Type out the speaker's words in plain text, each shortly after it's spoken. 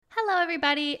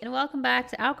everybody, and welcome back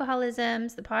to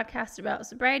Alcoholisms, the podcast about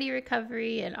sobriety,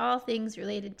 recovery, and all things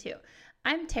related to.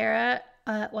 I'm Tara,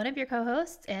 one of your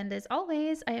co-hosts, and as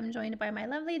always, I am joined by my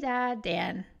lovely dad,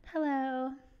 Dan.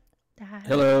 Hello, Dad.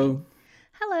 Hello.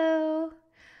 Hello.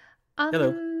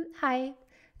 Hello. Hi.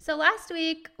 So last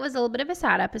week was a little bit of a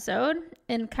sad episode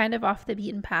and kind of off the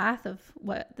beaten path of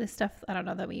what the stuff, I don't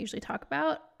know, that we usually talk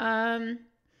about.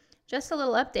 Just a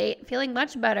little update. Feeling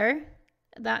much better.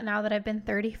 That now that I've been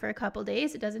 30 for a couple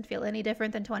days, it doesn't feel any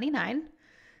different than 29.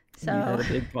 So You had a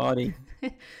big party.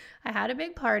 I had a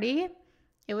big party.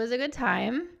 It was a good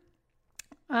time.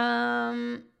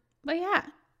 But yeah,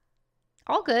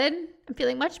 all good. I'm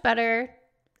feeling much better.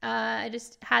 I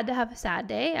just had to have a sad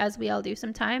day, as we all do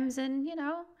sometimes, and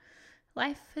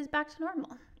life is back to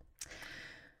normal.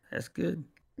 That's good.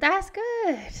 That's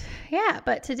good. Yeah,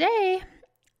 but today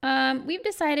we've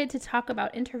decided to talk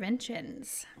about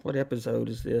interventions. What episode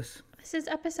is this? This is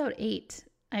episode 8,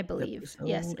 I believe. Episode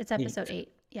Yes, it's episode 8.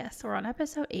 8. Yes, we're on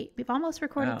episode 8. We've almost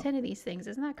recorded Wow. 10 of these things.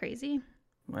 Isn't that crazy?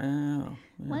 Wow.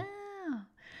 Wow.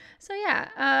 So yeah,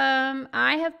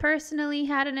 I have personally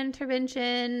had an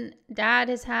intervention. Dad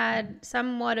has had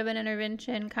somewhat of an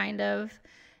intervention, kind of.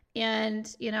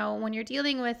 And, when you're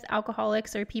dealing with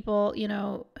alcoholics or people,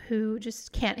 who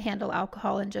just can't handle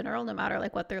alcohol in general, no matter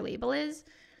like what their label is,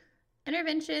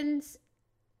 interventions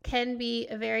can be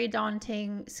a very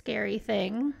daunting, scary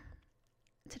thing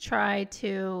to try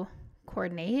to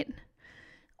coordinate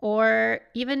or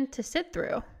even to sit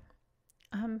through.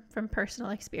 From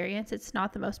personal experience, it's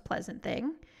not the most pleasant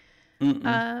thing.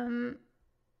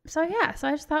 So I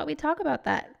just thought we'd talk about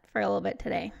that for a little bit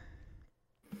today.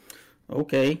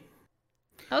 Okay.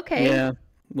 Yeah.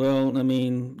 Well, I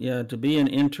mean, yeah, to be an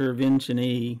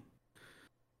interventionee,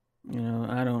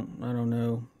 I don't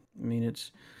know. I mean,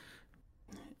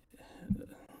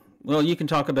 well, you can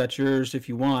talk about yours if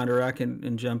you want, or I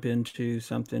can jump into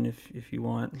something if you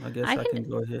want. I guess I can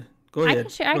go ahead. Go ahead.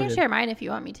 I can share mine if you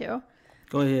want me to.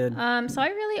 Go ahead. So I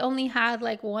really only had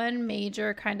like one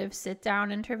major kind of sit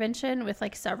down intervention with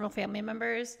like several family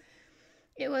members.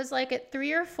 It was like at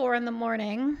 3 or 4 in the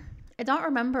morning. I don't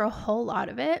remember a whole lot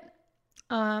of it.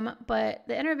 But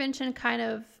the intervention kind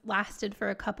of lasted for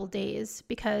a couple days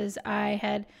because I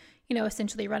had,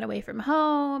 essentially run away from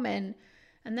home. And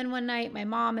then one night my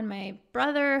mom and my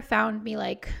brother found me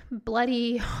like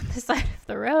bloody on the side of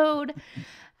the road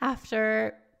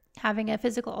after having a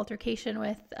physical altercation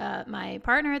with my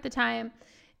partner at the time.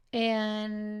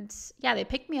 And yeah, they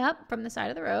picked me up from the side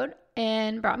of the road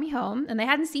and brought me home. And they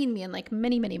hadn't seen me in like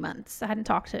many, many months. I hadn't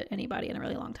talked to anybody in a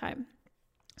really long time.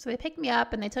 So they picked me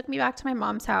up and they took me back to my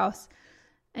mom's house.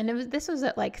 And this was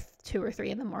at like 2 or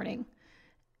 3 in the morning.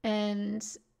 And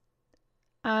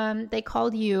they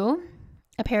called you,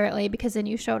 apparently, because then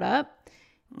you showed up.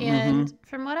 And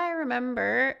from what I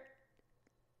remember,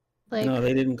 like, no,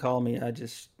 they didn't call me. I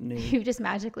just knew. You just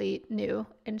magically knew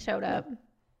and showed up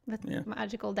with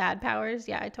magical dad powers.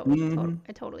 Yeah, I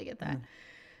totally get that.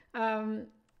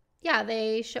 Yeah,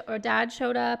 dad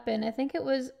showed up, and I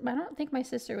don't think my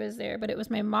sister was there, but it was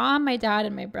my mom, my dad,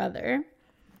 and my brother.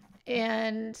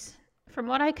 And from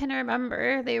what I can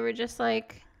remember, they were just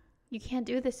like, you can't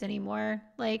do this anymore.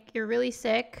 Like, you're really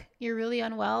sick. You're really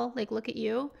unwell. Like, look at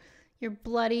you. You're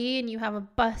bloody and you have a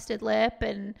busted lip,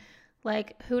 and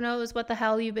like, who knows what the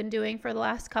hell you've been doing for the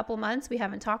last couple months. We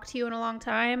haven't talked to you in a long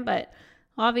time, but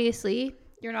obviously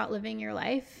you're not living your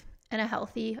life in a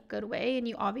healthy, good way. And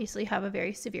you obviously have a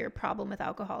very severe problem with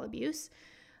alcohol abuse,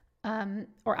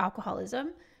 or alcoholism.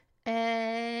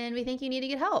 And we think you need to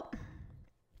get help.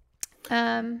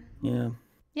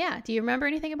 Yeah. Do you remember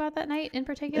anything about that night in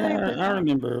particular? Yeah, I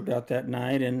remember about that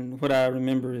night. And what I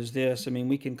remember is this. I mean,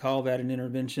 we can call that an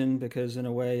intervention because in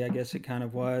a way, I guess it kind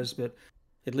of was, but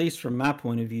at least from my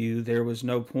point of view, there was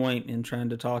no point in trying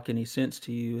to talk any sense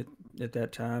to you at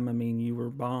that time. I mean, you were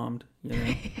bombed,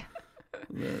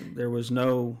 There was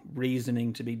no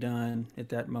reasoning to be done at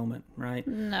that moment, right?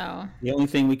 No. The only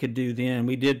thing we could do then,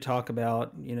 we did talk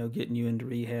about, getting you into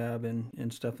rehab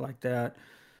and stuff like that.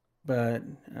 But,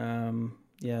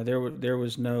 there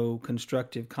was no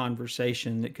constructive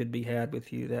conversation that could be had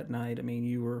with you that night. I mean,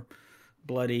 you were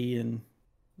bloody and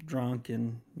drunk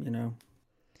and,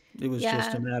 it was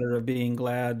just a matter of being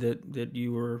glad that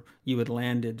you had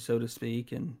landed, so to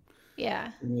speak, and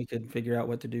we could figure out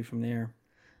what to do from there.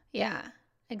 Yeah,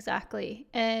 exactly.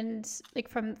 And like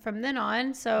from then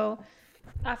on, so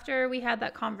after we had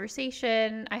that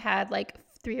conversation, I had like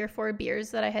 3 or 4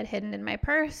 beers that I had hidden in my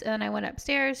purse, and I went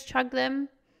upstairs, chugged them,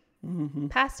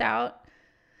 passed out.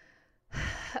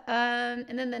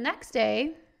 And then the next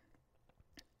day,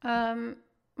 my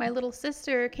little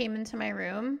sister came into my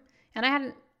room, and I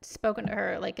hadn't spoken to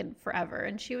her like in forever,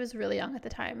 and she was really young at the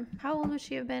time. How old would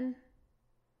she have been?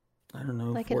 I don't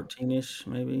know, Like 14-ish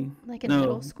maybe. like in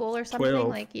middle No, school or something, 12.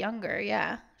 like younger.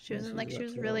 Yeah, she Yeah, was in, she was like she about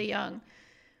was 12. really young.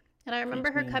 And I remember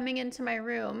her 13. coming into my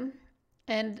room,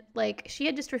 and like she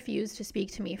had just refused to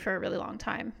speak to me for a really long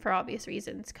time for obvious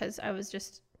reasons, because I was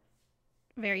just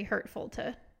very hurtful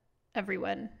to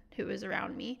everyone who was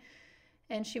around me.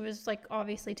 And she was like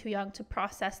obviously too young to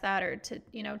process that or to,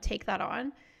 take that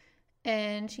on.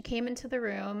 And she came into the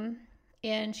room,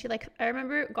 and she, like, I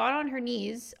remember, got on her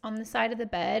knees on the side of the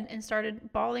bed and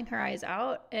started bawling her eyes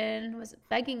out and was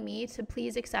begging me to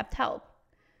please accept help.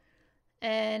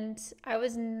 And I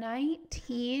was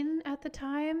 19 at the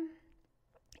time.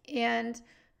 And,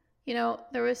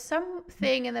 there was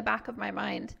something in the back of my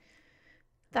mind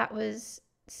that was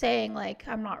saying, like,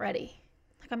 I'm not ready.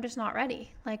 Like, I'm just not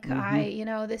ready. Like,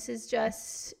 this is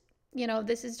just,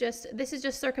 this is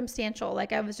just circumstantial.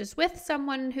 Like, I was just with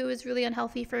someone who was really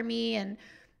unhealthy for me. And,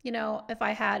 if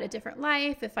I had a different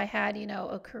life, if I had,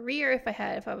 a career,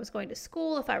 if I was going to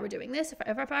school, if I were doing this,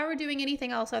 if I were doing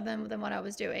anything else other than what I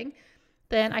was doing,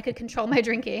 then I could control my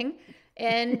drinking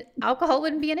and alcohol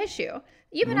wouldn't be an issue.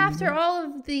 Even after all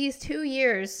of these 2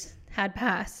 years had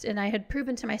passed and I had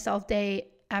proven to myself day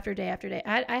after day after day,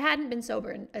 I hadn't been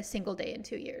sober in a single day in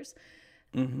 2 years.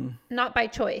 Not by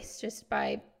choice, just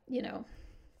by,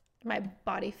 my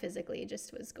body physically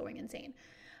just was going insane.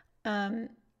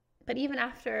 But even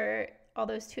after all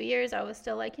those 2 years, I was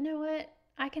still like, you know what?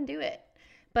 I can do it.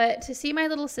 But to see my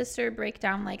little sister break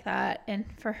down like that, and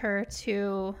for her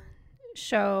to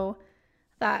show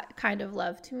that kind of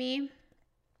love to me,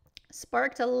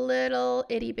 sparked a little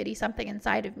itty bitty something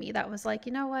inside of me that was like,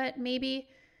 you know what, maybe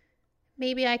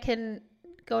I can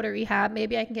go to rehab,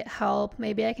 maybe I can get help,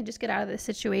 maybe I can just get out of this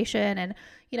situation, and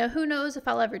who knows if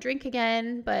I'll ever drink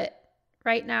again, but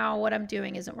right now what I'm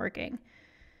doing isn't working.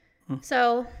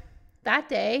 So that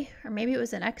day, or maybe it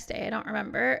was the next day, I don't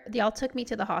remember, y'all took me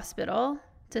to the hospital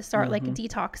to start like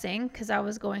detoxing, because I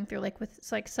was going through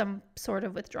like some sort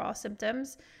of withdrawal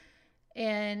symptoms.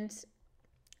 And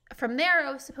from there,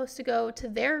 I was supposed to go to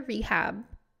their rehab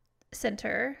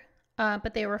center,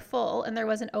 but they were full and there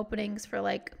wasn't openings for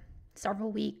like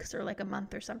several weeks or like a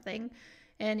month or something.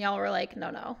 And y'all were like,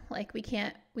 no, like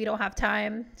we don't have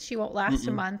time. She won't last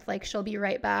a month. Like, she'll be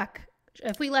right back.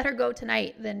 If we let her go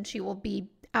tonight, then she will be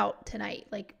out tonight,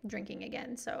 like drinking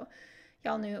again. So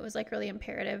y'all knew it was like really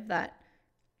imperative that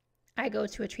I go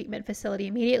to a treatment facility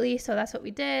immediately. So that's what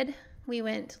we did. We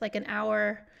went like an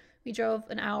hour. We drove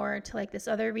an hour to like this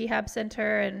other rehab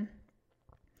center, and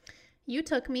you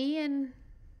took me, and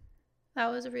that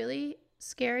was a really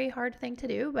scary, hard thing to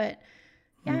do. But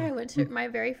yeah, I went to my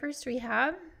very first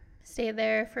rehab, stayed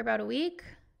there for about a week.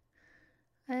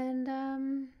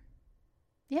 And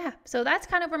yeah, so that's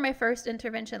kind of where my first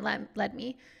intervention led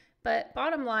me. But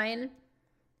bottom line,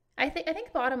 I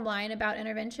think bottom line about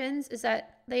interventions is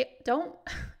that they don't,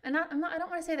 I don't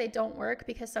want to say they don't work,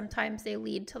 because sometimes they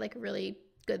lead to like really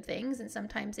good things and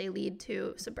sometimes they lead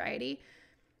to sobriety.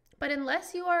 But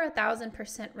unless you are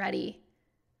 1,000% ready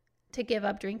to give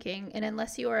up drinking, and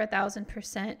unless you are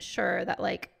 1,000% sure that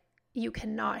like you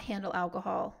cannot handle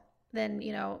alcohol, then,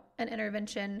 an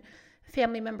intervention,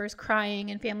 family members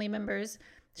crying and family members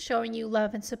showing you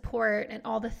love and support and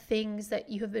all the things that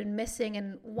you have been missing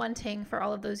and wanting for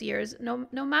all of those years, no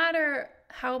matter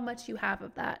how much you have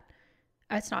of that,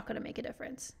 it's not going to make a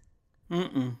difference.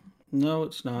 No,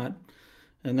 it's not.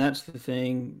 And that's the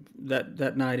thing,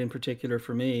 that night in particular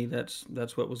for me, that's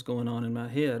what was going on in my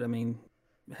head. I mean,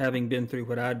 having been through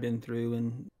what I'd been through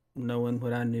and knowing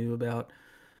what I knew about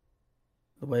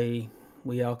the way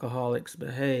we alcoholics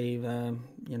behave, and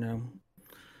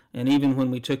even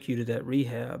when we took you to that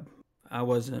rehab, I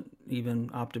wasn't even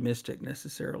optimistic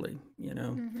necessarily,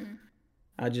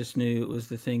 I just knew it was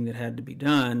the thing that had to be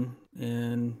done,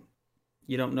 and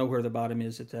you don't know where the bottom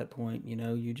is at that point.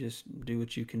 You just do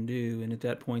what you can do, and at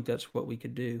that point, that's what we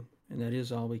could do, and that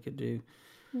is all we could do.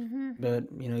 But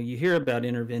you hear about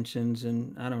interventions,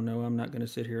 and I don't know, I'm not going to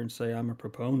sit here and say I'm a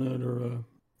proponent or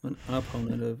an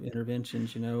opponent of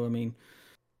interventions. I mean,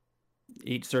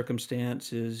 each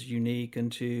circumstance is unique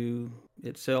unto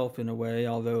itself in a way,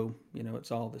 although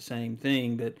it's all the same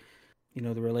thing. But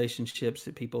the relationships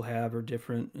that people have are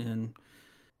different, and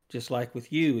just like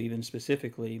with you, even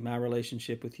specifically, my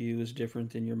relationship with you is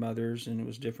different than your mother's, and it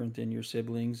was different than your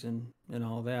siblings and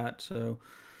all that. So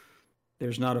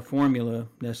there's not a formula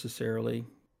necessarily,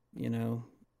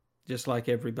 just like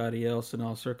everybody else in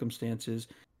all circumstances.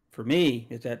 For me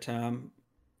at that time,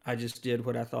 I just did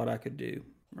what I thought I could do,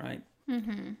 right?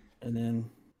 And then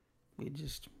we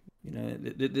just,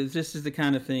 this is the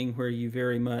kind of thing where you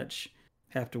very much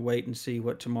have to wait and see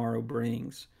what tomorrow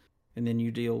brings, and then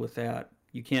you deal with that.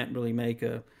 You can't really make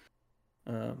a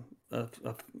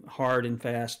hard and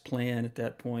fast plan at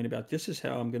that point about this is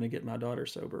how I'm going to get my daughter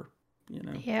sober.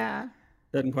 Yeah.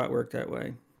 Doesn't quite work that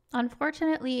way.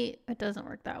 Unfortunately, it doesn't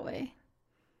work that way.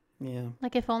 Yeah.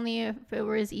 Like if it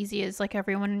were as easy as like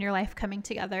everyone in your life coming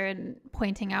together and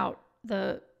pointing out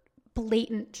the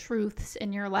blatant truths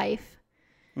in your life.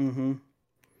 Mm-hmm.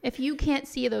 If you can't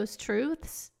see those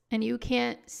truths and you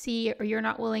can't see, or you're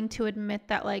not willing to admit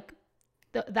that like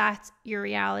that's your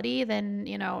reality, then,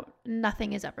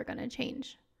 nothing is ever going to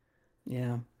change.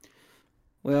 Yeah.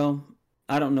 Well,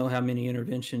 I don't know how many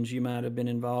interventions you might have been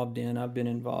involved in. I've been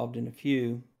involved in a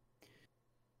few.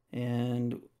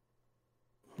 And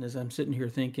as I'm sitting here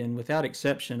thinking, without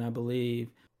exception, I believe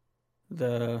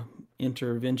the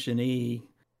interventionee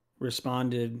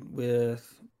responded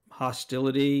with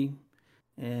hostility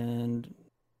and,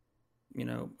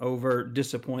 overt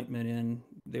disappointment in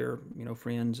their,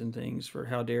 friends and things for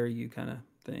how dare you kind of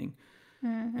thing.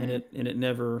 Mm-hmm. And it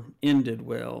never ended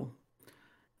well.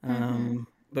 Mm-hmm.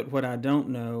 But what I don't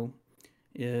know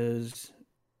is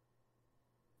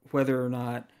whether or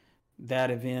not that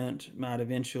event might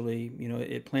eventually,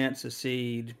 it plants a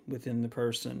seed within the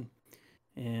person.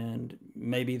 And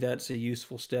maybe that's a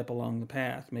useful step along the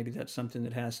path. Maybe that's something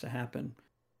that has to happen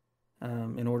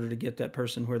in order to get that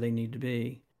person where they need to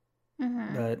be.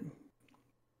 Mm-hmm. But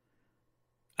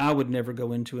I would never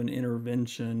go into an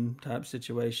intervention type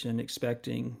situation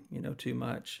expecting, too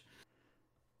much.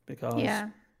 Because,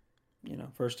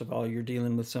 first of all, you're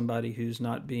dealing with somebody who's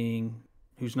not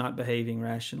behaving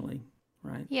rationally,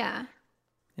 right? Yeah.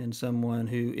 And someone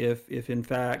who, if in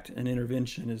fact an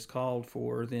intervention is called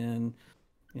for, then,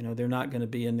 they're not going to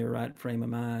be in their right frame of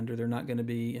mind, or they're not going to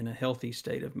be in a healthy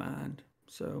state of mind.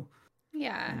 So,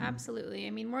 yeah, absolutely. I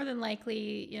mean, more than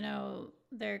likely,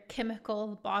 their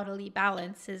chemical bodily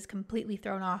balance is completely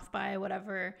thrown off by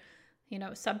whatever,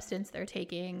 substance they're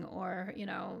taking, or,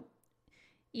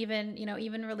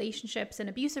 even relationships and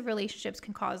abusive relationships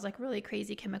can cause like really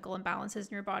crazy chemical imbalances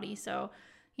in your body. So,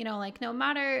 like no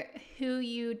matter who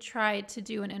you try to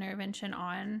do an intervention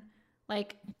on,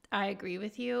 like I agree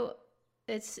with you.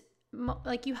 It's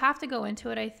like you have to go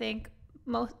into it, I think,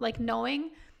 most like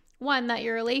knowing one that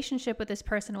your relationship with this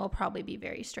person will probably be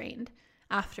very strained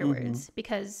afterwards,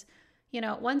 because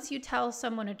once you tell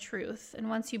someone a truth and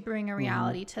once you bring a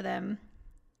reality to them,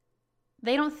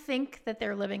 they don't think that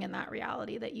they're living in that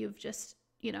reality that you've just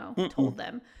told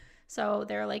them. So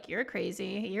they're like, you're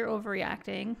crazy, you're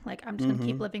overreacting, like I'm just gonna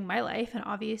keep living my life, and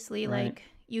obviously like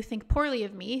you think poorly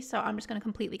of me, so I'm just gonna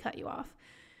completely cut you off.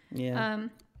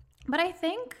 But I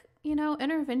think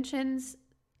interventions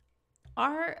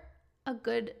are a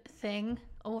good thing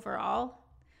overall.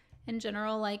 In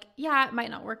general, like, yeah, it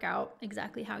might not work out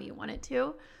exactly how you want it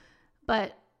to,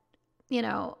 but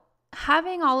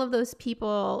having all of those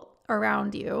people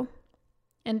around you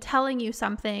and telling you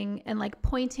something and like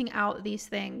pointing out these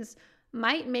things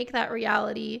might make that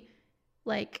reality,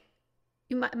 like,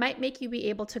 might make you be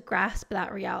able to grasp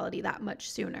that reality that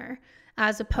much sooner,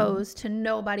 as opposed to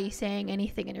nobody saying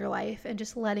anything in your life and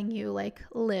just letting you like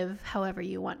live however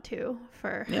you want to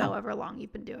for however long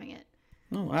you've been doing it.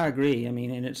 No, I agree. I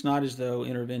mean, and it's not as though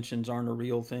interventions aren't a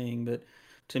real thing, but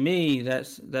to me,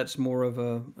 that's more of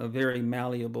a very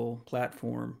malleable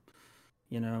platform.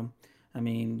 I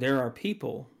mean, there are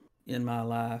people in my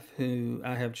life who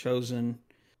I have chosen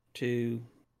to,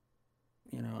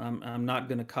 I'm not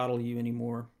going to coddle you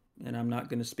anymore, and I'm not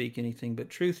going to speak anything but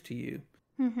truth to you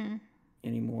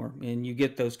anymore. And you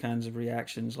get those kinds of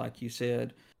reactions, like you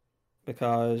said,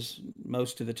 because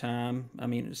most of the time, I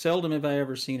mean, seldom have I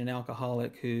ever seen an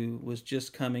alcoholic who was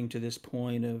just coming to this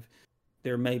point of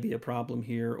there may be a problem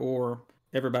here, or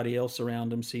everybody else around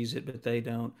them sees it, but they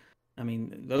don't. I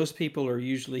mean, those people are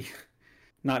usually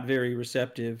not very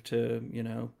receptive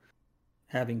to,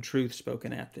 having truth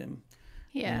spoken at them.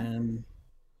 Yeah. And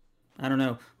I don't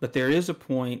know, but there is a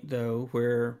point though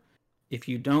where if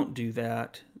you don't do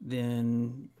that,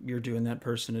 then you're doing that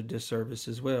person a disservice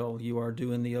as well. You are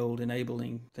doing the old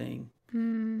enabling thing.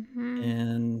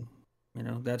 And,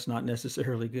 that's not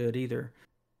necessarily good either.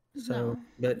 So,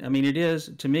 but I mean, it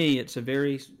is, to me, it's a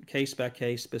very case by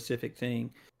case specific thing.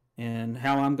 And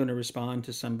how I'm going to respond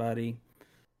to somebody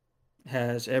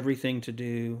has everything to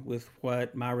do with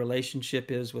what my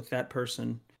relationship is with that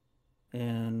person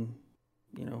and,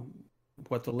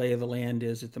 what the lay of the land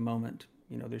is at the moment.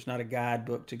 There's not a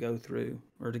guidebook to go through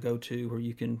or to go to where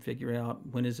you can figure out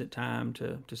when is it time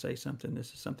to say something.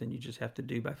 This is something you just have to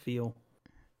do by feel.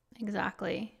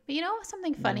 Exactly. But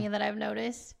something funny that I've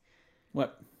noticed?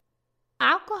 What?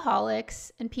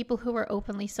 alcoholics and people who are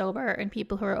openly sober and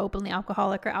people who are openly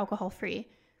alcoholic or alcohol free,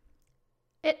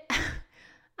 it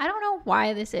I don't know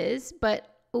why this is, but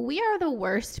we are the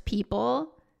worst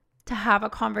people to have a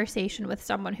conversation with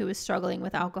someone who is struggling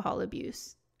with alcohol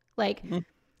abuse. Like,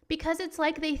 because it's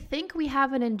like they think we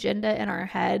have an agenda in our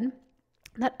head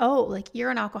that, oh, like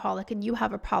you're an alcoholic and you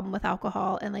have a problem with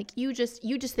alcohol, and like you just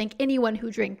think anyone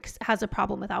who drinks has a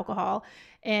problem with alcohol,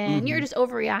 and you're just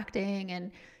overreacting,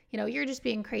 and you're just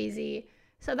being crazy.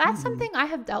 So that's something I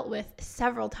have dealt with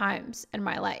several times in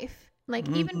my life. Like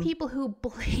even people who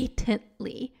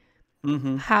blatantly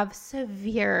have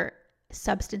severe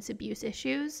substance abuse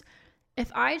issues,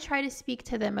 if I try to speak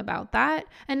to them about that,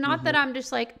 and not that I'm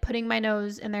just like putting my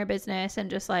nose in their business and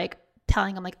just like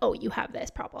telling them like, oh, you have this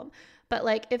problem, but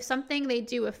like if something they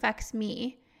do affects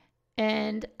me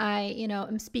and I,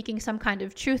 am speaking some kind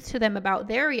of truth to them about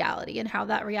their reality and how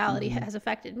that reality has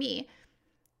affected me,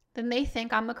 then they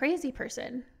think I'm a crazy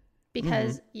person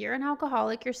because you're an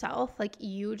alcoholic yourself. Like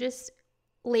you just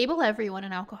label everyone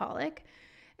an alcoholic.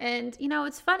 And,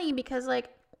 it's funny because like,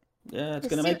 yeah, it's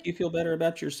going to make you feel better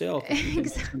about yourself if you think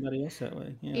of somebody else that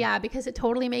way. Yeah, because it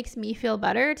totally makes me feel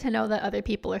better to know that other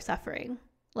people are suffering.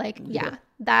 Like,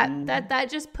 that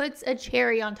just puts a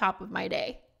cherry on top of my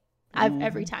day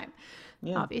every time.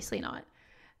 Yeah. Obviously not.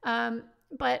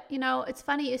 But, it's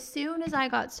funny. As soon as I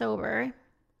got sober,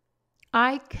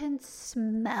 I can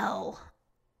smell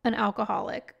an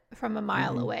alcoholic from a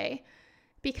mile away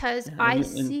because I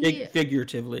see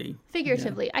figuratively.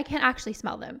 I can't actually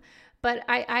smell them. But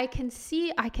I can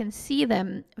see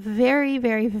them very,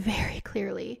 very, very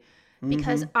clearly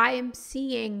because I am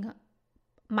seeing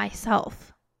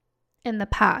myself in the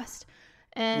past.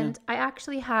 And I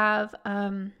actually have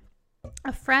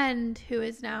a friend who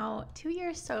is now 2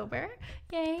 years sober.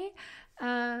 Yay.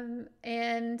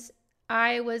 And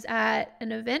I was at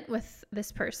an event with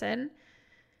this person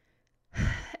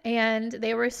and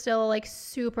they were still like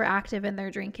super active in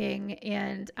their drinking.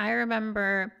 And I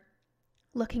remember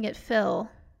looking at Phil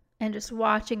and just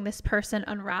watching this person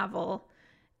unravel,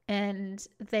 and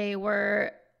they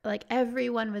were like,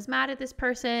 everyone was mad at this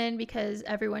person because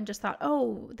everyone just thought,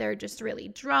 oh, they're just really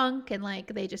drunk and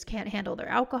like they just can't handle their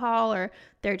alcohol, or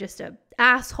they're just a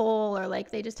asshole, or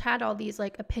like they just had all these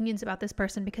like opinions about this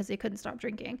person because they couldn't stop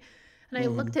drinking. And I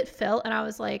looked at Phil and I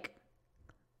was like,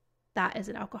 that is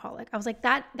an alcoholic. I was like,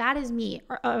 that is me.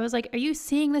 I was like, are you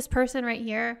seeing this person right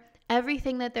here?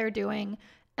 Everything that they're doing,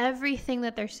 everything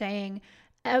that they're saying.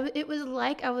 It was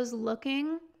like I was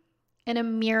looking in a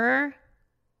mirror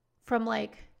from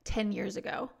like 10 years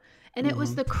ago. And it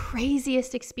was the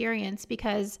craziest experience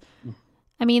because,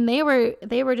 I mean, they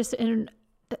were just in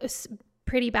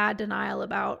pretty bad denial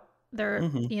about their,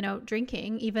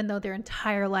 drinking, even though their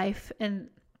entire life and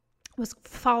was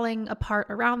falling apart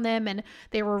around them, and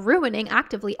they were ruining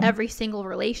actively every single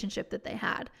relationship that they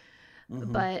had.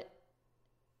 But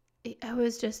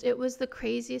it was the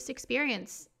craziest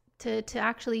experience to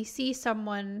actually see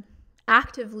someone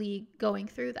actively going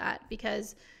through that,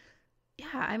 because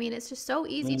I mean, it's just so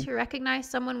easy to recognize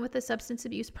someone with a substance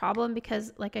abuse problem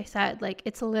because, like I said, like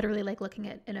it's literally like looking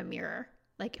at in a mirror,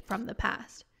 like from the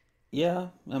past. Yeah,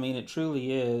 I mean, it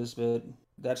truly is, but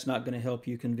that's not going to help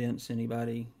you convince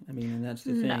anybody. I mean, and that's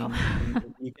the thing. No.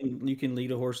 You can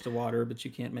lead a horse to water, but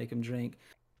you can't make them drink.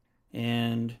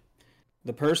 And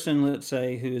the person, let's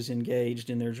say, who is engaged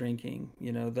in their drinking,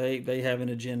 they have an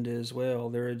agenda as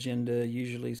well. Their agenda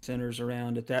usually centers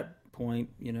around, at that point,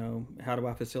 how do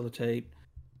I facilitate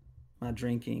my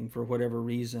drinking for whatever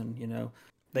reason?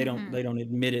 They don't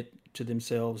admit it to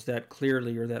themselves that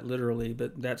clearly or that literally,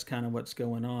 but that's kind of what's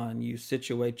going on. You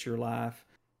situate your life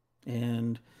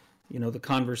and the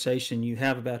conversation you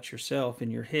have about yourself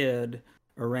in your head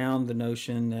around the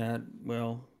notion that,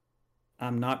 well,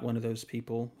 I'm not one of those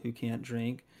people who can't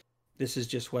drink. This is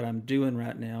just what I'm doing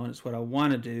right now, and it's what I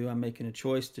want to do. I'm making a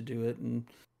choice to do it, and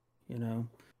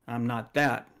I'm not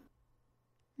that.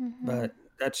 But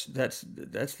that's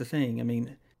the thing. I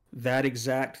mean, that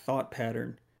exact thought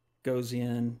pattern goes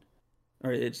in,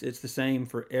 or it's the same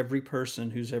for every person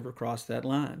who's ever crossed that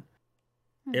line.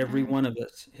 Every one of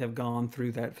us have gone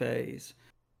through that phase.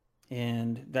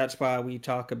 And that's why we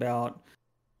talk about,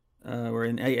 or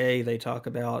in AA, they talk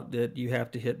about that you have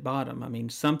to hit bottom. I mean,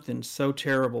 something so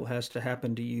terrible has to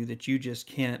happen to you that you just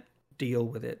can't deal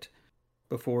with it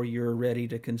before you're ready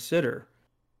to consider,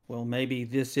 well, maybe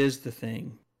this is the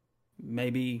thing.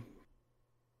 Maybe,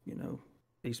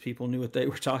 these people knew what they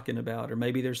were talking about, or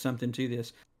maybe there's something to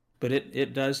this. But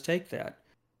it does take that.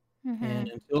 And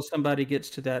until somebody gets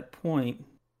to that point,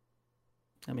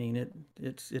 I mean,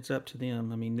 it's up to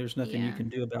them. I mean, there's nothing you can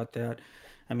do about that.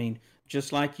 I mean,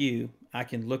 just like you, I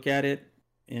can look at it,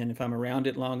 and if I'm around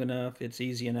it long enough, it's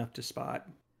easy enough to spot,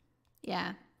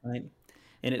 Yeah. right?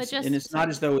 And But it's not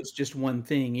as though it's just one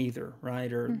thing either,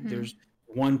 right? Or mm-hmm. there's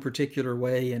one particular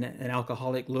way an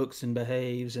alcoholic looks and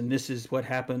behaves, and this is what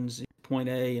happens at point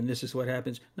A, and this is what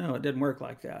happens. No, it doesn't work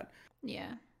like that.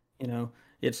 Yeah. You know,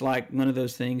 it's like one of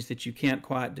those things that you can't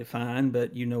quite define,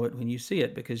 but you know it when you see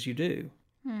it because you do.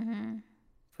 Mm-hmm.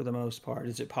 For the most part,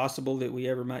 is it possible that we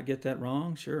ever might get that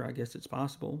wrong? Sure, I guess it's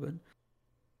possible, but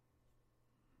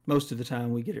most of the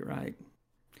time we get it right.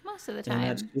 Most of the And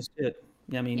that's time. just it.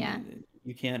 I mean, Yeah.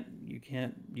 you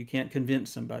can't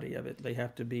convince somebody of it. They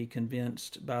have to be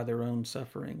convinced by their own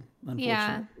suffering, Yeah.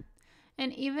 unfortunately.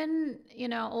 And even,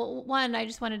 one, I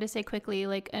just wanted to say quickly,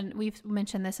 like, and we've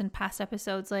mentioned this in past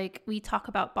episodes, like, we talk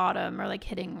about bottom or like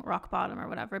hitting rock bottom or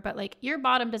whatever, but like, your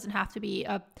bottom doesn't have to be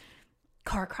a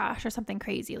car crash or something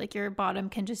crazy. Like, your bottom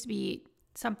can just be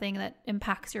something that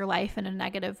impacts your life in a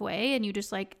negative way. And you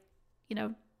just, like,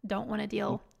 don't want to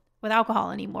deal with alcohol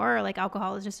anymore, or like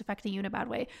alcohol is just affecting you in a bad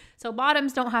way. So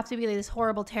bottoms don't have to be like this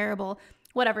horrible, terrible,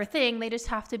 whatever thing. They just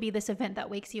have to be this event that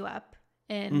wakes you up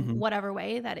in Mm-hmm. whatever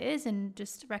way that is, and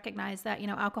just recognize that,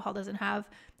 alcohol doesn't have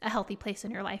a healthy place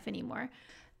in your life anymore.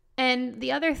 And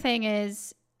the other thing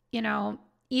is,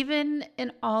 even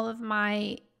in all of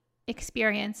my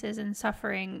experiences and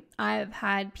suffering, I've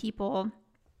had people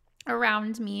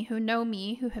around me who know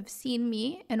me, who have seen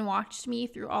me and watched me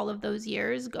through all of those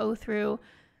years go through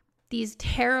these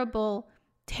terrible,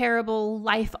 terrible,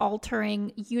 life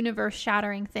altering, universe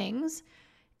shattering things.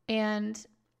 And,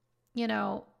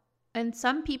 and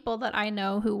some people that I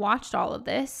know who watched all of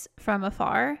this from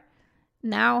afar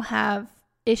now have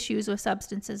issues with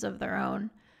substances of their own.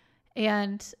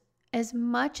 And as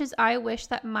much as I wish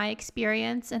that my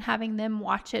experience and having them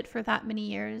watch it for that many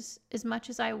years, as much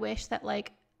as I wish that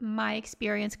like my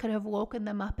experience could have woken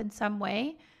them up in some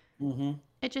way, Mm-hmm.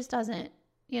 it just doesn't,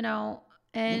 Mm-mm.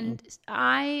 and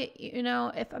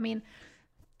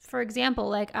for example,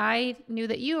 like, I knew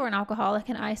that you were an alcoholic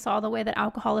and I saw the way that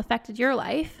alcohol affected your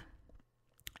life,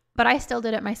 but I still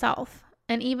did it myself.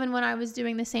 And even when I was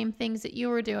doing the same things that you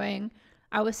were doing,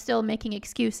 I was still making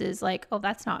excuses like, oh,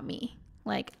 that's not me.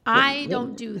 Like, I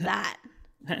don't do that.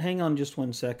 Hang on just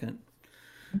 1 second,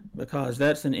 because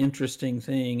that's an interesting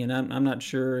thing, and I'm not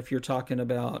sure if you're talking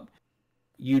about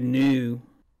you knew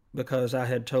because I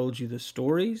had told you the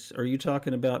stories, or are you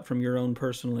talking about from your own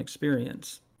personal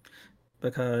experience?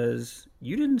 Because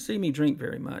you didn't see me drink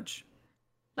very much.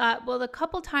 Well, the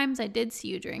couple times I did see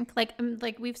you drink,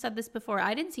 like we've said this before,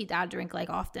 I didn't see Dad drink like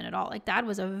often at all. Like, Dad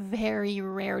was a very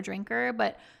rare drinker,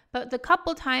 but the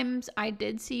couple times I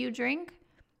did see you drink,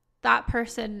 that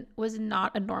person was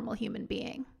not a normal human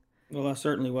being. Well, I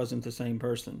certainly wasn't the same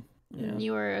person. Yeah,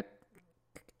 You were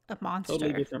a monster.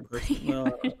 totally different person. Well, I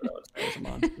don't know what I was a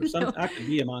monster. No. I could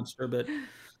be a monster, but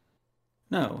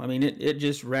no. I mean, it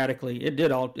just radically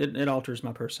it alters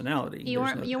my personality. You There's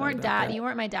weren't no you doubt weren't about dad. that. You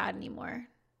weren't my dad anymore.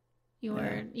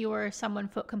 Yeah, You were someone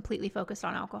completely focused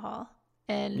on alcohol,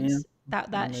 and yeah,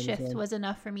 that maybe shift so. was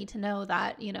enough for me to know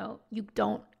that you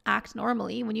don't act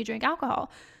normally when you drink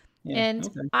alcohol. Yeah, And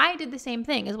okay. I did the same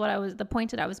thing, is the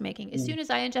point that I was making. As Mm, soon as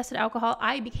I ingested alcohol,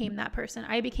 I became that person.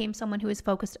 I became someone who was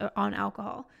focused on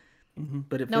alcohol,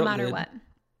 but it no felt matter good. what.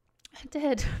 It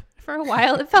did. For a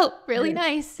while, it felt really Yeah,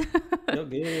 nice. felt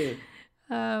good.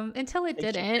 Until it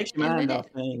Takes didn't, your mind off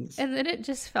things. and then it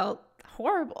just felt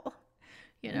horrible,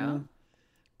 you Yeah. know.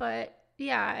 But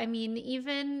yeah, I mean,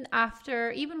 even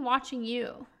watching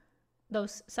you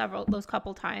those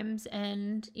couple times,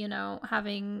 and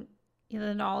having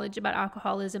the knowledge about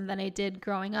alcoholism that I did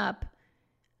growing up,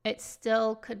 it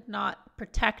still could not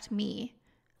protect me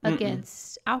Mm-mm.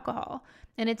 against alcohol.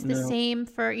 And it's the No. same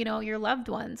for, your loved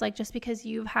ones. Like, just because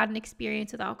you've had an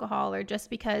experience with alcohol, or just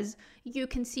because you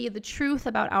can see the truth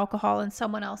about alcohol in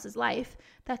someone else's life,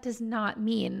 that does not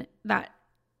mean that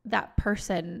that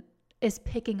person is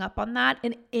picking up on that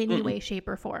in any Mm-mm. way, shape,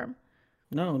 or form.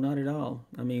 No, not at all.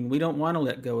 I mean, we don't want to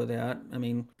let go of that. I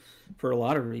mean, for a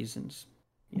lot of reasons,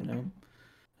 you know.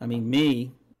 I mean,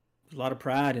 there's a lot of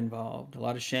pride involved, a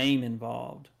lot of shame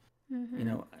involved. You Mm-hmm.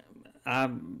 know, I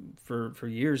for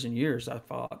years and years I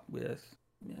fought with,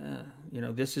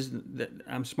 this is that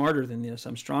I'm smarter than this.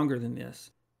 I'm stronger than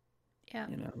this. Yeah.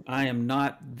 I am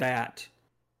not that.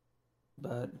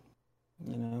 But,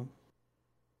 you know,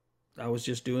 I was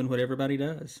just doing what everybody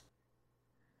does.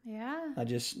 Yeah. I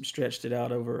just stretched it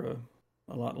out over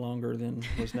a lot longer than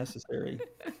was necessary.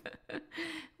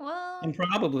 Well, And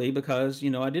probably because,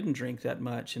 I didn't drink that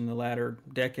much in the latter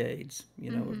decades,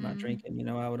 of my mm-hmm. drinking.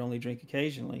 I would only drink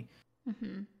occasionally.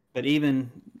 Mm-hmm. But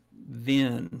even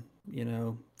then,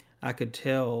 I could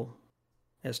tell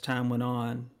as time went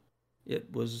on,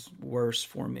 it was worse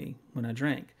for me when I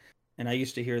drank. And I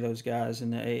used to hear those guys in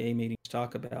the AA meetings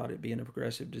talk about it being a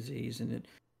progressive disease, and it,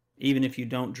 even if you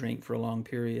don't drink for a long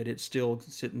period, it's still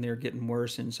sitting there getting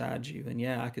worse inside you. And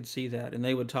yeah, I could see that. And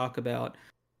they would talk about,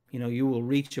 you will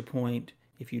reach a point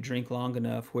if you drink long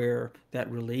enough where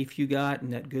that relief you got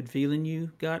and that good feeling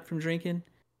you got from drinking,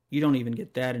 you don't even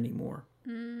get that anymore.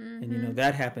 Mm-hmm. And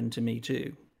that happened to me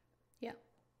too. Yeah.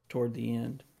 Toward the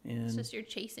end. And it's just you're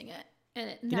chasing it, and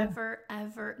it never,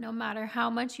 ever, no matter how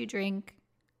much you drink,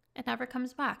 it never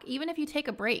comes back. Even if you take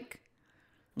a break,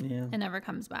 it never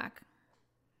comes back.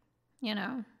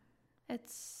 What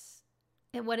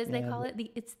does they call it?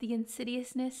 It's the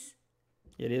insidiousness.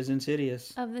 It is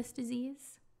insidious. Of this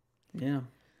disease. Yeah.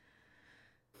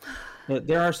 But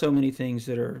there are so many things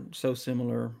that are so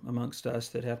similar amongst us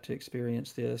that have to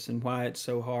experience this, and why it's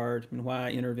so hard, and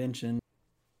why intervention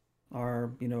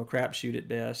are, a crapshoot at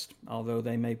best, although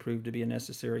they may prove to be a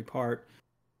necessary part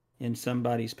in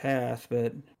somebody's path.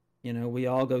 But, we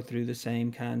all go through the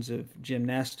same kinds of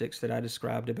gymnastics that I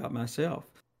described about myself.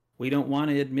 We don't want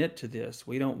to admit to this.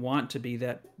 We don't want to be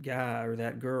that guy or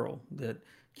that girl that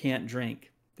can't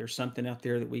drink. There's something out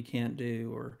there that we can't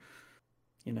do, or,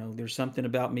 there's something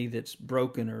about me that's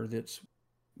broken or that's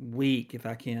weak if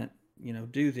I can't,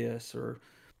 do this, or,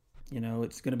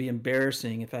 it's going to be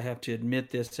embarrassing if I have to admit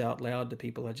this out loud to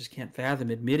people. I just can't fathom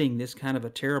admitting this kind of a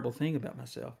terrible thing about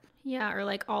myself. Yeah, or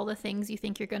like all the things you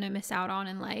think you're going to miss out on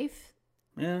in life.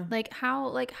 Yeah.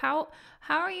 How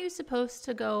are you supposed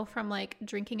to go from like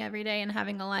drinking every day and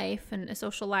having a life and a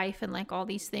social life and like all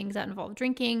these things that involve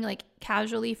drinking, like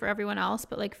casually for everyone else,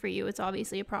 but like for you, it's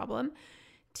obviously a problem,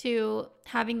 to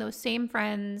having those same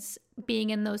friends, being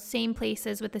in those same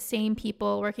places with the same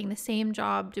people, working the same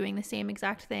job, doing the same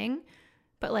exact thing,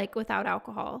 but like without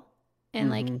alcohol.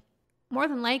 And like more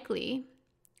than likely,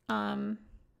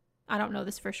 I don't know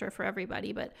this for sure for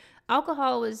everybody, but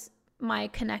alcohol was my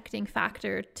connecting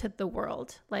factor to the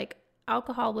world. Like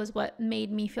alcohol was what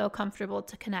made me feel comfortable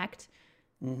to connect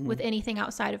with anything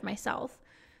outside of myself.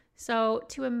 So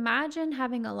to imagine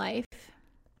having a life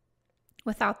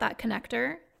without that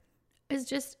connector is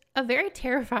just a very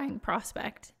terrifying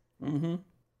prospect. Yeah.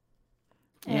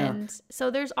 And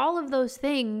so there's all of those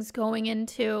things going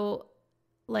into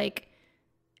like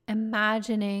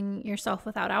imagining yourself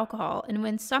without alcohol. And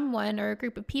when someone or a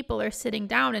group of people are sitting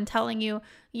down and telling you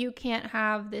you can't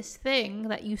have this thing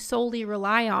that you solely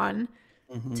rely on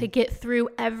to get through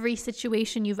every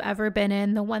situation you've ever been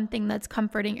in, the one thing that's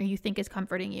comforting or you think is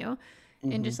comforting you.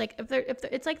 And just like if they're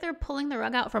it's like they're pulling the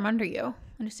rug out from under you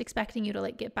and just expecting you to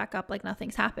like get back up like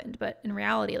nothing's happened, but in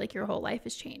reality like your whole life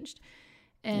has changed.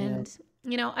 And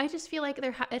I just feel like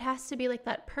it has to be like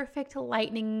that perfect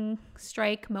lightning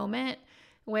strike moment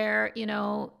where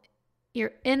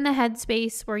you're in the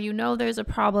headspace where there's a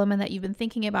problem and that you've been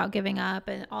thinking about giving up,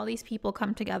 and all these people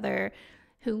come together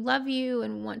who love you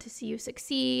and want to see you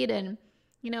succeed, and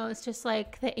it's just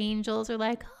like the angels are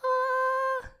like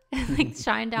and like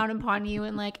shine down upon you,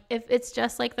 and like if it's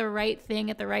just like the right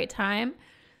thing at the right time,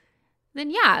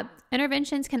 then yeah,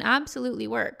 interventions can absolutely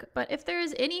work. But if there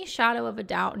is any shadow of a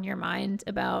doubt in your mind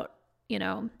about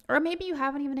or maybe you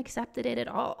haven't even accepted it at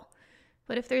all,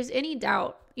 but if there's any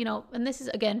doubt, and this is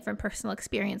again from personal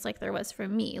experience, like there was for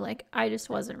me, like I just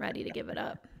wasn't ready to give it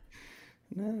up.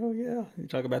 No, yeah, you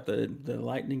talk about the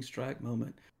lightning strike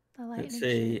moment. Let's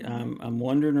see. I'm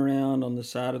wandering around on the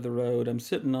side of the road. I'm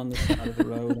sitting on the side of the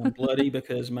road. I'm bloody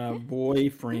because my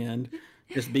boyfriend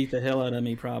just beat the hell out of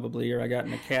me probably, or I got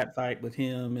in a cat fight with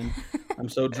him, and I'm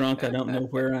so drunk I don't know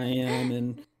where I am,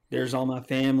 and there's all my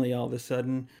family all of a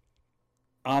sudden.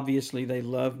 Obviously they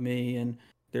love me, and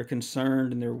they're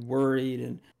concerned, and they're worried,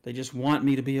 and they just want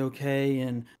me to be okay,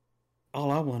 and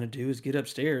all I want to do is get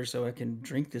upstairs so I can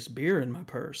drink this beer in my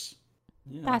purse.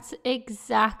 Yeah. That's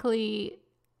exactly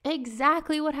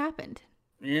what happened.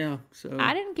 Yeah. So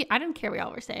I didn't care what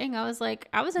y'all were saying. I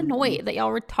was annoyed that y'all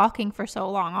were talking for so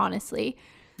long, honestly.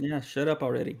 Yeah, shut up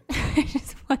already. I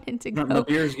just wanted to go. My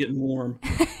beer's getting warm.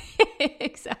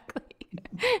 Exactly.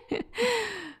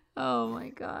 Oh my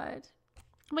God.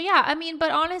 But yeah,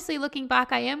 but honestly, looking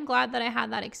back, I am glad that I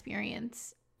had that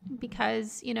experience,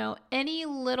 because, any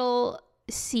little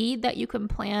seed that you can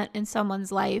plant in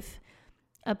someone's life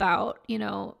about,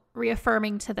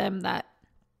 reaffirming to them that,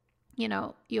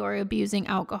 you're abusing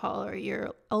alcohol, or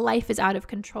your life is out of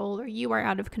control, or you are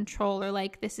out of control, or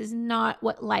like this is not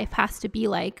what life has to be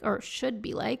like or should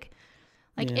be like.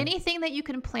 Anything that you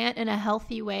can plant in a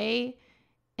healthy way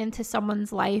into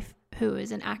someone's life who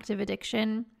is in active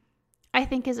addiction, I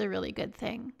think is a really good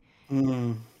thing.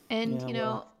 And,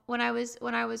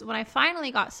 when I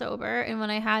finally got sober, and when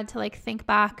I had to like think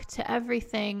back to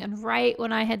everything, and right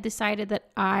when I had decided that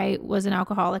I was an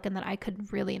alcoholic and that I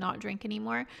could really not drink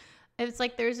anymore, it's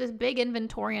like there's this big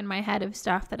inventory in my head of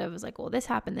stuff that I was like, well, this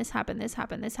happened, this happened, this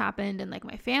happened, this happened, and like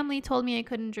my family told me I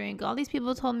couldn't drink, all these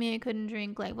people told me I couldn't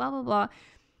drink, like blah blah blah.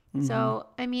 So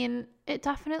I mean, it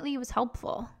definitely was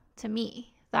helpful to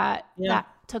me that Yeah. that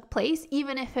took place,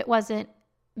 even if it wasn't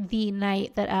the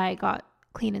night that I got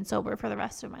clean and sober for the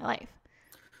rest of my life.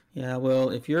 Yeah. Well,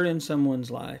 if you're in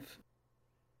someone's life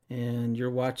and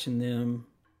you're watching them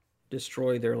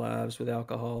destroy their lives with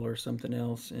alcohol or something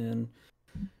else, and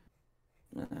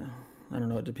I don't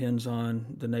know, it depends on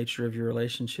the nature of your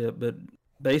relationship, but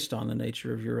based on the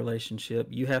nature of your relationship,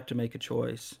 you have to make a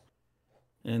choice.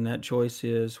 And that choice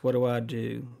is, what do I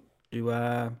do? Do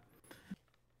I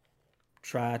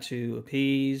try to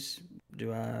appease?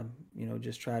 Do I,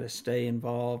 just try to stay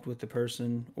involved with the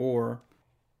person? Or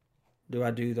do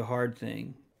I do the hard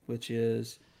thing, which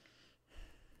is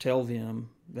tell them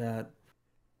that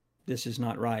this is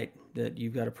not right, that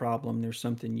you've got a problem, there's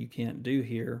something you can't do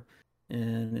here,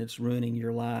 and it's ruining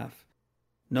your life,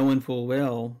 knowing full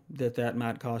well that that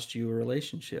might cost you a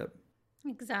relationship.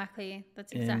 Exactly.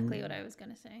 That's exactly what And I was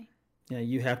going to say. yeah,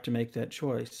 you have to make that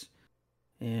choice.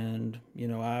 And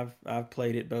I've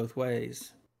played it both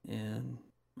ways, and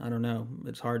I don't know.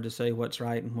 It's hard to say what's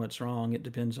right and what's wrong. It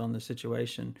depends on the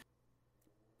situation.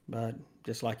 But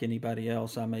just like anybody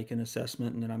else, I make an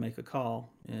assessment and then I make a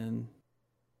call, and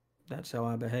that's how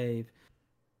I behave.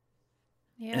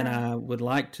 And Yeah. I would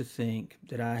like to think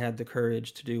that I had the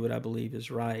courage to do what I believe is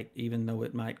right, even though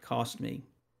it might cost me.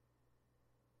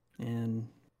 And,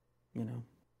 you know,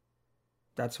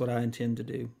 that's what I intend to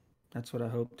do. That's what I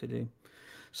hope to do.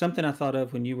 Something I thought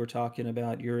of when you were talking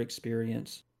about your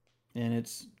experience, and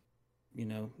it's, you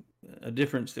know, a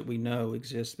difference that we know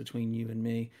exists between you and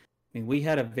me. I mean, we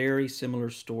had a very similar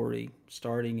story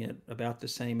starting at about the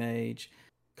same age,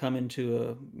 coming to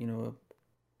a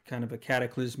kind of a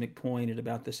cataclysmic point at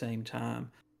about the same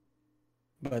time.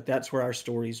 But that's where our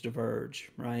stories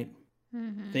diverge, right?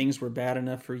 Mm-hmm. Things were bad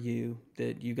enough for you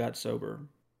that you got sober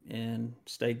and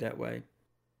stayed that way,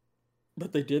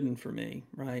 but they didn't for me,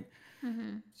 right?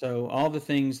 Mm-hmm. So all the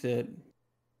things that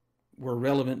were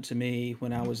relevant to me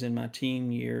when I was in my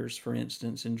teen years, for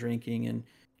instance, in drinking, and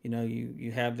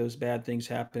you have those bad things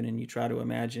happen and you try to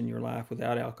imagine your life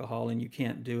without alcohol and you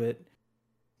can't do it.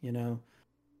 you know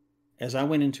as I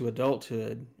went into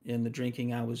adulthood, in the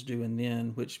drinking I was doing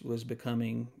then, which was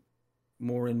becoming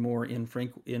more and more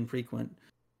infrequent,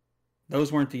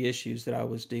 those weren't the issues that I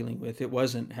was dealing with. It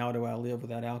wasn't, how do I live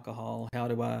without alcohol, how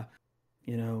do I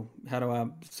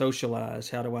socialize,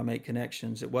 how do I make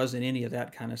connections. It wasn't any of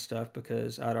that kind of stuff,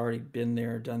 because I'd already been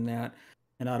there, done that,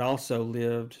 and I'd also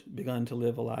begun to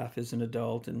live a life as an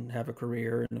adult and have a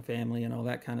career and a family and all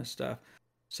that kind of stuff.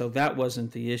 So that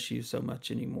wasn't the issue so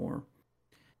much anymore.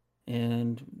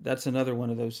 And that's another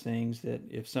one of those things that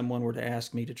if someone were to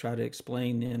ask me to try to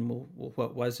explain, then, well,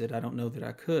 what was it? I don't know that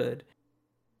I could,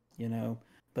 you know.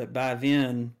 But by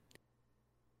then,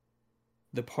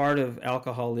 the part of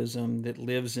alcoholism that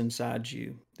lives inside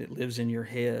you, that lives in your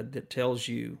head, that tells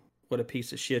you what a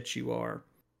piece of shit you are,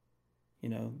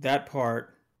 that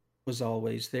part was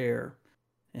always there.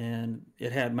 And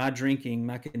it had my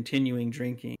continuing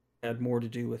drinking had more to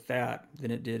do with that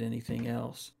than it did anything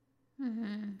else.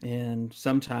 Mm-hmm. And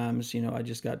sometimes, I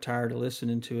just got tired of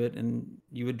listening to it, and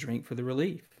you would drink for the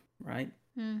relief, right?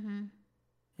 Mm-hmm.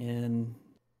 And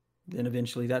then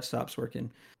eventually that stops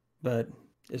working. But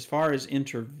as far as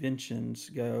interventions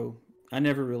go, I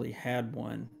never really had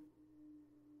one.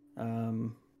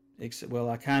 Well,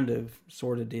 I kind of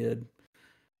sort of did,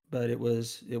 but it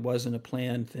wasn't a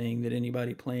planned thing that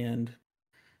anybody planned,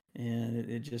 and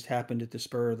it just happened at the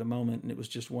spur of the moment, and it was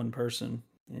just one person.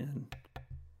 And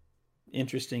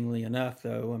interestingly enough,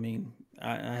 though, I mean,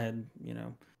 I had,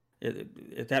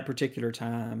 at that particular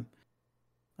time,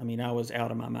 I mean, I was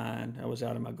out of my mind. I was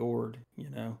out of my gourd,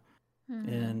 Mm-hmm.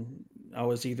 and I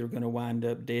was either going to wind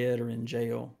up dead or in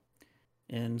jail.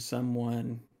 And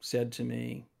someone said to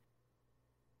me,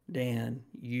 Dan,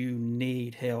 you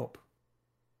need help.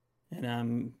 And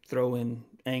I'm throwing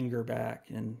anger back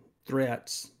and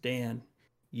threats. Dan,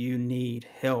 you need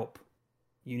help.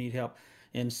 You need help.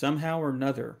 And somehow or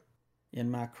another, in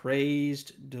my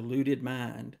crazed, deluded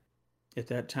mind at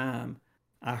that time,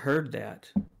 I heard that.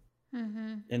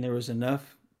 Mm-hmm. And there was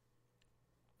enough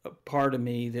part of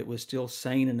me that was still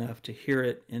sane enough to hear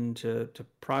it and to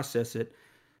process it,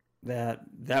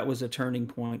 that was a turning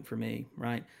point for me,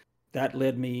 right? That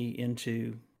led me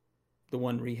into the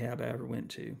one rehab I ever went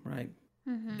to, right?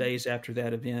 days after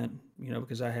that event,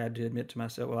 because I had to admit to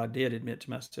myself, well, I did admit to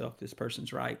myself, this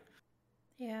person's right.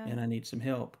 Yeah. And I need some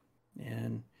help.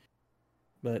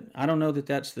 But I don't know that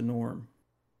that's the norm.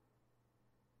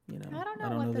 I don't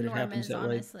know what the norm is,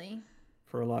 honestly.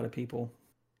 For a lot of people.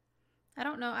 I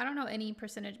don't know any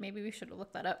percentage. Maybe we should have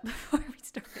looked that up before we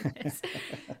started this.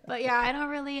 But yeah,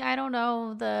 I don't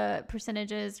know the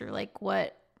percentages or like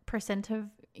what percent of,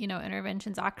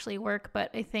 interventions actually work. But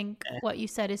I think what you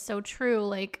said is so true.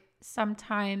 Like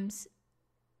sometimes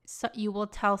you will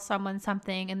tell someone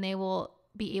something and they will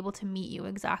be able to meet you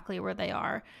exactly where they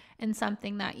are. And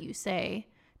something that you say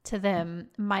to them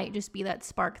might just be that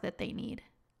spark that they need.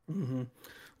 Mm-hmm.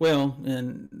 Well,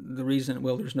 and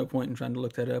there's no point in trying to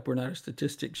look that up. We're not a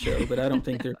statistics show, but I don't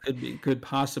think there could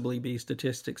possibly be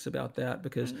statistics about that,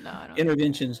 because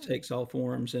interventions takes all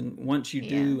forms. And once you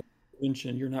do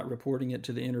intervention, you're not reporting it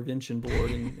to the intervention board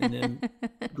and then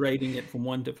grading it from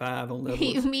 1 to 5 on level.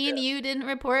 You didn't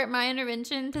report my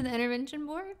intervention to the intervention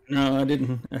board? No, I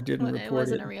didn't report it. It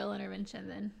wasn't a real intervention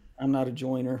then. I'm not a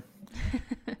joiner.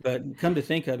 But come to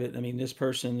think of it, I mean, this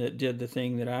person that did the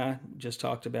thing that I just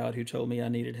talked about, who told me I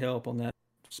needed help on that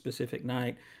specific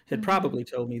night, had probably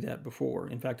told me that before.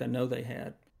 In fact, I know they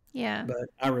had. Yeah. But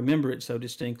I remember it so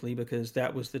distinctly because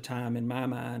that was the time in my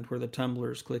mind where the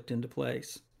tumblers clicked into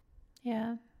place.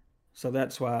 Yeah. So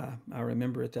that's why I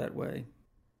remember it that way.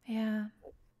 Yeah.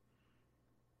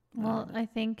 Well, I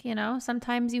think,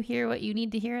 sometimes you hear what you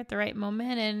need to hear at the right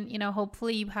moment. And,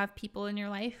 hopefully you have people in your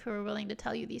life who are willing to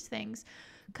tell you these things.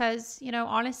 Because,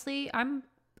 honestly, I'm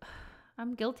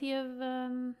guilty of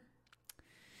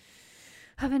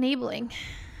enabling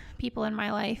people in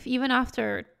my life, even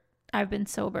after I've been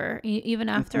sober, even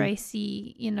after I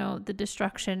see, the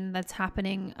destruction that's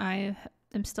happening. I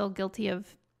am still guilty of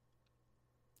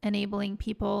enabling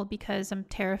people because I'm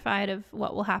terrified of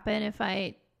what will happen if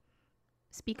I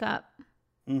speak up.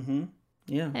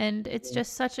 Yeah. And it's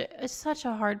just such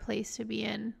a hard place to be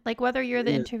in. Like whether you're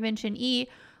the interventionee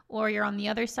or you're on the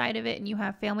other side of it and you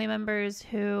have family members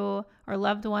who or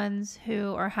loved ones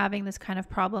who are having this kind of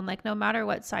problem, like no matter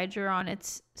what side you're on,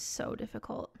 it's so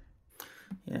difficult.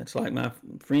 Yeah, it's like my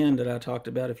friend that I talked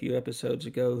about a few episodes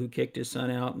ago who kicked his son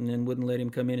out and then wouldn't let him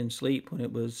come in and sleep when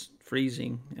it was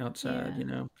freezing outside.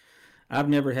 I've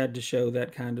never had to show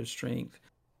that kind of strength.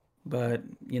 But,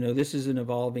 this is an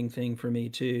evolving thing for me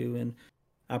too. And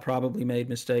I probably made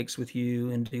mistakes with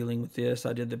you in dealing with this.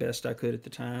 I did the best I could at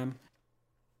the time.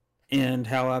 And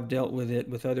how I've dealt with it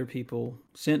with other people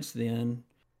since then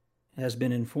has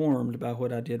been informed by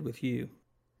what I did with you.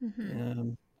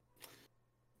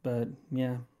 But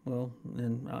yeah, well,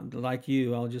 and like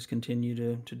you, I'll just continue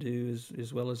to do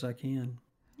as well as I can.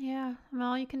 Yeah. Well,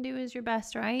 all you can do is your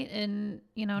best, right? And,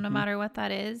 no matter what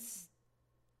that is,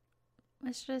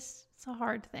 it's a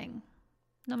hard thing,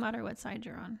 no matter what side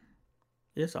you're on.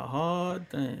 It's a hard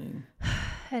thing.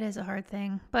 It is a hard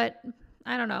thing. But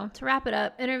I don't know. To wrap it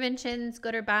up, interventions,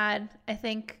 good or bad, I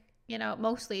think,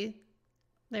 mostly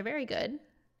they're very good.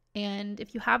 And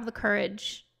if you have the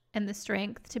courage and the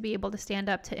strength to be able to stand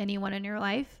up to anyone in your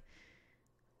life,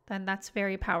 then that's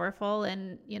very powerful.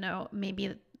 And,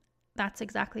 maybe that's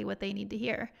exactly what they need to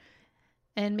hear.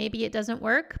 And maybe it doesn't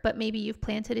work, but maybe you've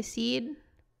planted a seed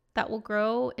that will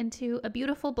grow into a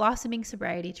beautiful blossoming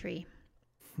sobriety tree.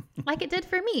 Like it did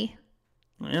for me.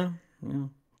 Yeah.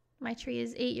 My tree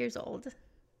is 8 years old,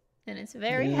 and it's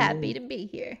very happy to be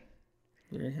here.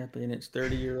 Very happy in its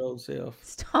 30-year-old self.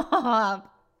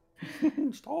 Stop.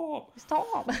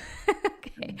 Stop.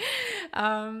 Okay.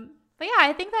 But yeah,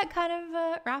 I think that kind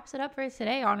of wraps it up for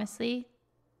today, honestly.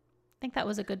 I think that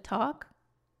was a good talk.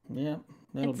 Yeah,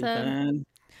 that'll be fine.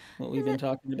 What we've been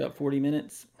talking about 40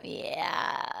 minutes.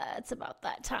 Yeah, it's about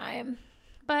that time.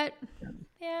 But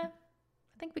yeah,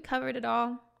 I think we covered it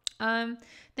all.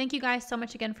 Thank you guys so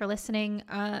much again for listening.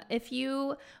 If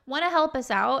you want to help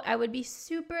us out, I would be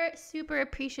super, super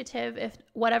appreciative if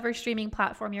whatever streaming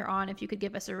platform you're on, if you could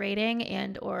give us a rating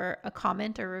and or a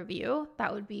comment or review.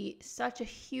 That would be such a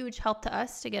huge help to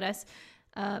us to get us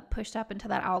pushed up into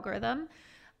that algorithm.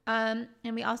 And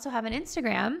we also have an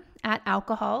Instagram at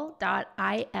alcohol.isms,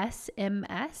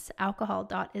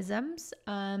 alcohol.isms.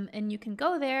 And you can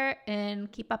go there and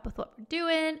keep up with what we're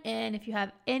doing. And if you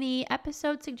have any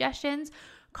episode suggestions,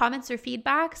 comments or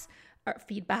feedback, I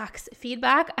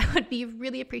would be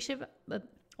really appreciative.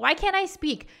 Why can't I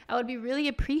speak? I would be really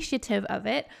appreciative of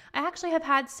it. I actually have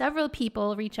had several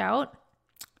people reach out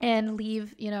and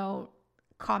leave,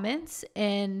 comments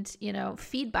and,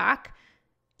 feedback.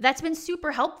 That's been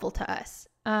super helpful to us.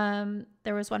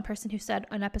 There was one person who said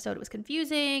an episode was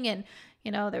confusing, and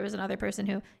there was another person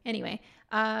who, anyway.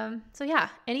 So yeah,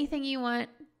 anything you want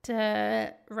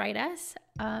to write us,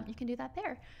 you can do that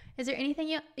there. Is there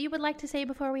anything you would like to say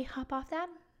before we hop off, Dad?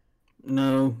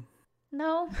 No.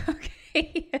 No?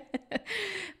 Okay.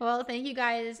 Well, thank you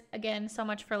guys again so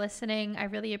much for listening. I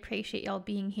really appreciate y'all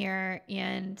being here.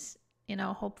 And,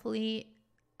 hopefully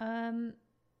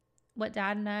what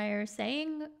Dad and I are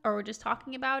saying or we're just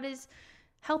talking about is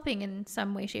helping in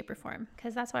some way, shape, or form,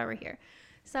 because that's why we're here.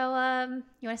 So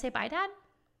you want to say bye, Dad?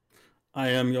 I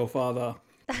am your father.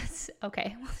 That's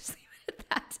okay. We'll just leave it at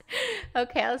that.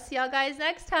 Okay, I'll see y'all guys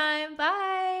next time.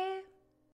 Bye.